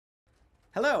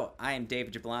Hello, I am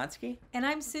David Jablonski, And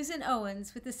I'm Susan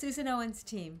Owens with the Susan Owens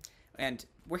team. and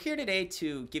we're here today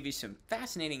to give you some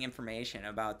fascinating information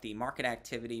about the market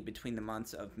activity between the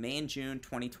months of May and June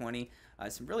 2020.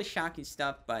 Some really shocking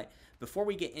stuff, but before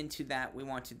we get into that, we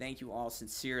want to thank you all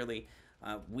sincerely.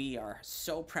 We are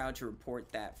so proud to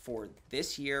report that for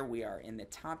this year, we are in the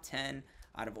top 10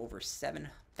 out of over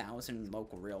 7,000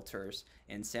 local realtors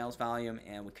in sales volume,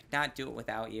 and we could not do it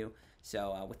without you.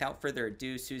 So without further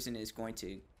ado, Susan is going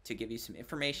to give you some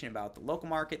information about the local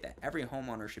market that every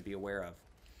homeowner should be aware of.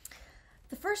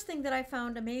 The first thing that I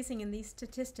found amazing in these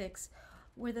statistics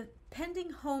were the pending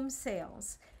home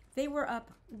sales. They were up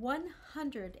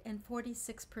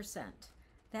 146%.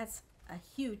 That's a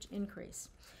huge increase.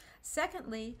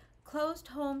 Secondly, closed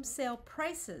home sale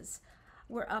prices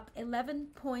were up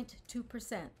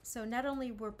 11.2%. So not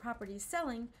only were properties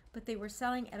selling, but they were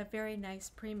selling at a very nice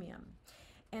premium.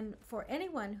 And for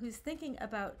anyone who's thinking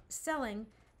about selling,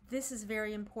 this is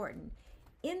very important.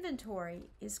 Inventory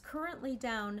is currently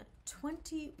down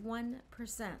 21%.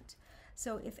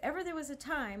 So if ever there was a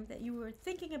time that you were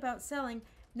thinking about selling,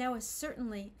 now is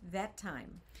certainly that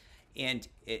time. And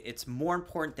it's more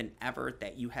important than ever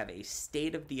that you have a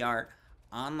state-of-the-art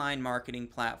online marketing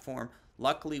platform.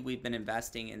 Luckily, we've been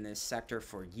investing in this sector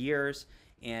for years,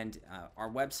 and our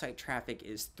website traffic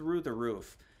is through the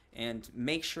roof. And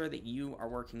make sure that you are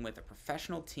working with a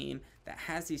professional team that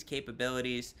has these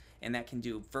capabilities and that can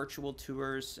do virtual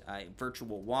tours,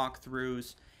 virtual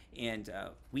walkthroughs, and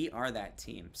we are that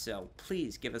team. So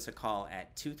please give us a call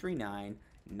at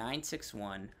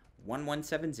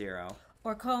 239-961-1170.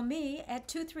 Or call me at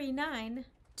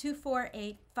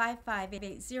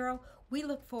 239-248-5580. We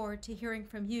look forward to hearing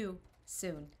from you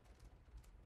soon.